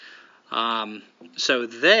So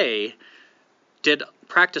they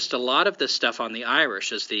practiced a lot of this stuff on the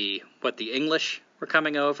Irish as the English were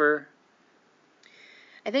coming over.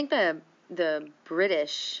 I think the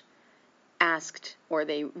British asked, or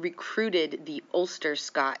they recruited the Ulster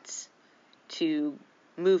Scots to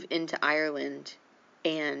move into Ireland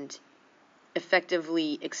and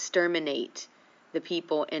effectively exterminate the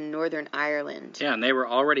people in Northern Ireland. Yeah, and they were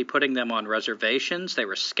already putting them on reservations. They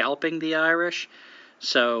were scalping the Irish.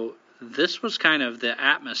 So this was kind of the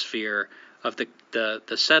atmosphere of the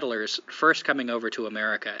settlers first coming over to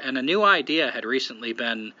America. And a new idea had recently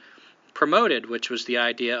been promoted, which was the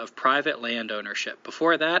idea of private land ownership.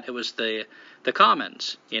 Before that, it was the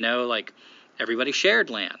commons, like everybody shared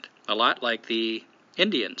land, a lot like the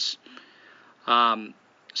Indians.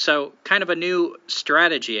 So kind of a new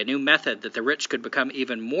strategy, a new method that the rich could become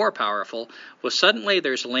even more powerful was suddenly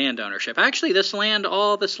there's land ownership. Actually,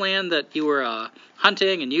 all this land that you were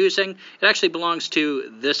hunting and using, it actually belongs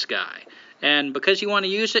to this guy. And because you want to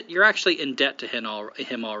use it, you're actually in debt to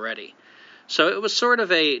him already. So it was sort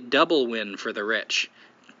of a double win for the rich.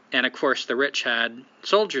 And of course, the rich had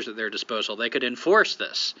soldiers at their disposal. They could enforce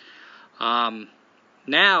this.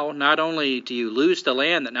 Now, not only do you lose the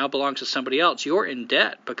land that now belongs to somebody else, you're in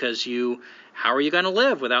debt because how are you going to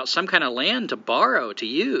live without some kind of land to borrow, to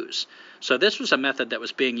use? So this was a method that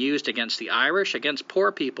was being used against the Irish, against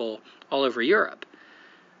poor people all over Europe.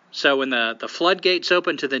 So when the floodgates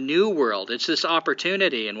open to the New World, it's this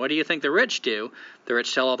opportunity. And what do you think the rich do? The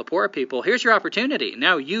rich tell all the poor people, here's your opportunity.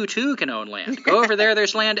 Now you too can own land. Go over there.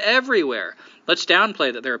 There's land everywhere. Let's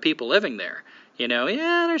downplay that there are people living there.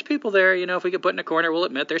 There's people there. If we get put in a corner, we'll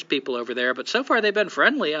admit there's people over there. But so far they've been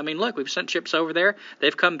friendly. I mean, look, we've sent ships over there.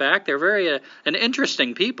 They've come back. They're very an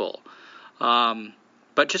interesting people.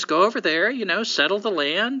 But just go over there, settle the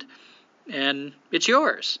land, and it's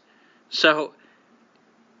yours. So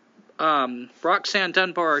Roxanne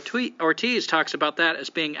Dunbar Ortiz talks about that as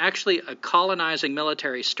being actually a colonizing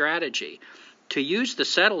military strategy, to use the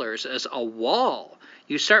settlers as a wall.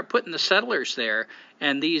 You start putting the settlers there,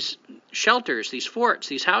 and these shelters, these forts,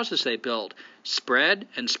 these houses they build, spread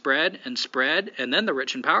and spread and spread, and then the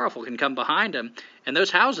rich and powerful can come behind them, and those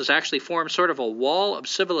houses actually form sort of a wall of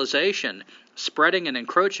civilization, spreading and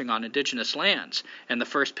encroaching on indigenous lands. And the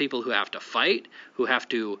first people who have to fight, who have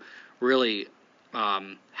to really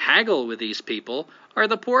haggle with these people, are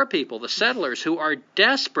the poor people, the settlers, who are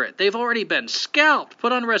desperate. They've already been scalped,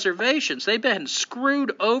 put on reservations. They've been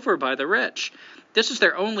screwed over by the rich. This is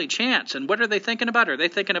their only chance. And what are they thinking about? Are they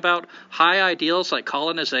thinking about high ideals like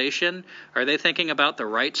colonization? Are they thinking about the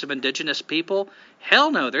rights of indigenous people?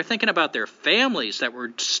 Hell no, they're thinking about their families that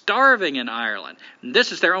were starving in Ireland. And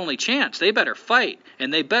this is their only chance. They better fight,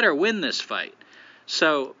 and they better win this fight.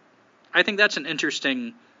 So I think that's an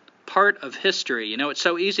interesting part of history. It's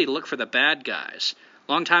so easy to look for the bad guys.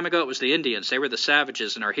 Long time ago, it was the Indians. They were the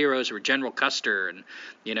savages, and our heroes were General Custer and,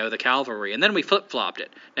 the cavalry. And then we flip-flopped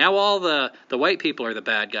it. Now all the white people are the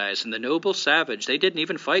bad guys, and the noble savage, they didn't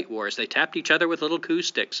even fight wars. They tapped each other with little coup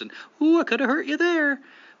sticks, and, ooh, I could have hurt you there.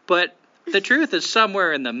 But the truth is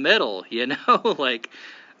somewhere in the middle, like,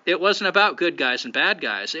 it wasn't about good guys and bad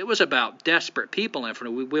guys. It was about desperate people. And if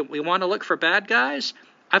we want to look for bad guys,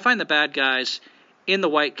 I find the bad guys in the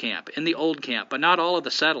white camp, in the old camp, but not all of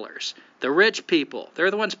the settlers. The rich people,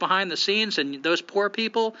 they're the ones behind the scenes, and those poor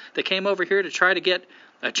people that came over here to try to get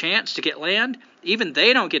a chance to get land, even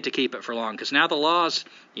they don't get to keep it for long, because now the laws,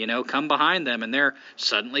 come behind them, and they're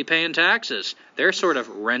suddenly paying taxes. They're sort of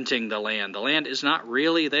renting the land. The land is not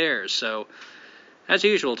really theirs. So, as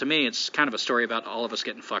usual, to me, it's kind of a story about all of us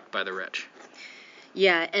getting fucked by the rich.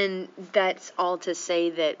 Yeah, and that's all to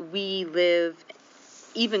say that we live,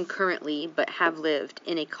 even currently, but have lived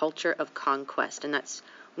in a culture of conquest, and that's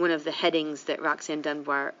one of the headings that Roxanne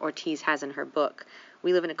Dunbar Ortiz has in her book.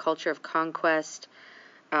 We live in a culture of conquest.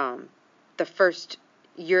 The first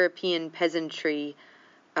European peasantry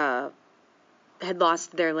had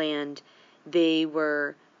lost their land. They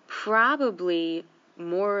were probably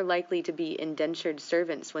more likely to be indentured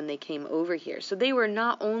servants when they came over here. So they were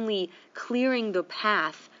not only clearing the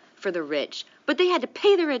path for the rich, but they had to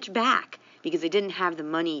pay the rich back because they didn't have the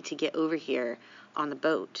money to get over here on the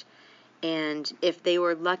boat. And if they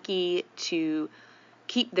were lucky to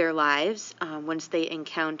keep their lives, once they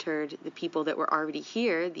encountered the people that were already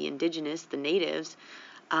here, the indigenous, the natives,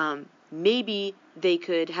 maybe they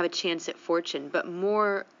could have a chance at fortune. But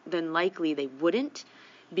more than likely they wouldn't,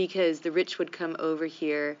 because the rich would come over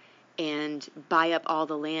here and buy up all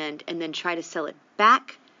the land and then try to sell it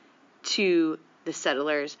back to the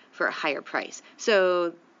settlers for a higher price.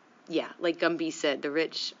 So, yeah, like Gumby said, the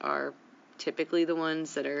rich are typically the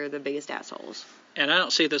ones that are the biggest assholes. And I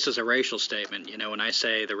don't see this as a racial statement. You know, when I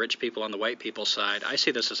say the rich people on the white people's side, I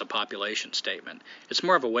see this as a population statement. It's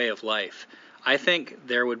more of a way of life. I think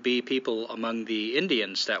there would be people among the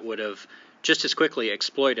Indians that would have just as quickly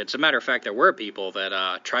exploited. As a matter of fact, there were people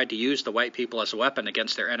that tried to use the white people as a weapon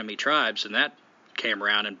against their enemy tribes, and that came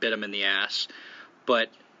around and bit them in the ass. But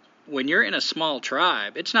when you're in a small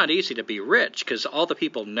tribe, it's not easy to be rich because all the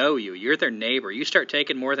people know you. You're their neighbor. You start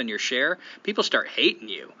taking more than your share, people start hating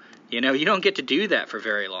you. You know, you don't get to do that for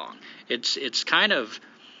very long. It's kind of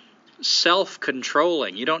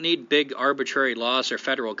self-controlling. You don't need big arbitrary laws or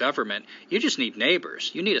federal government. You just need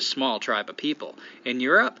neighbors. You need a small tribe of people. In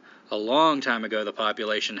Europe, a long time ago, the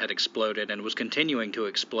population had exploded and was continuing to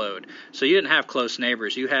explode. So you didn't have close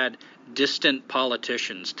neighbors. You had distant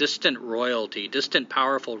politicians, distant royalty, distant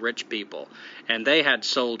powerful rich people. And they had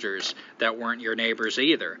soldiers that weren't your neighbors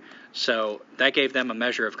either. So that gave them a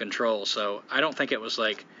measure of control. So I don't think it was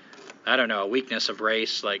like, I don't know, a weakness of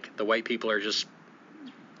race, like the white people are just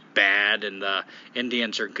bad and the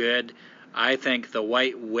Indians are good. I think the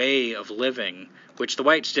white way of living, which the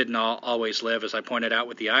whites didn't always live, as I pointed out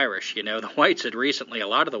with the Irish. You know, the whites had recently, a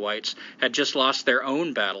lot of the whites had just lost their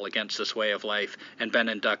own battle against this way of life and been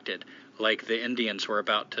inducted, like the Indians were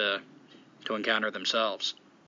about to encounter themselves.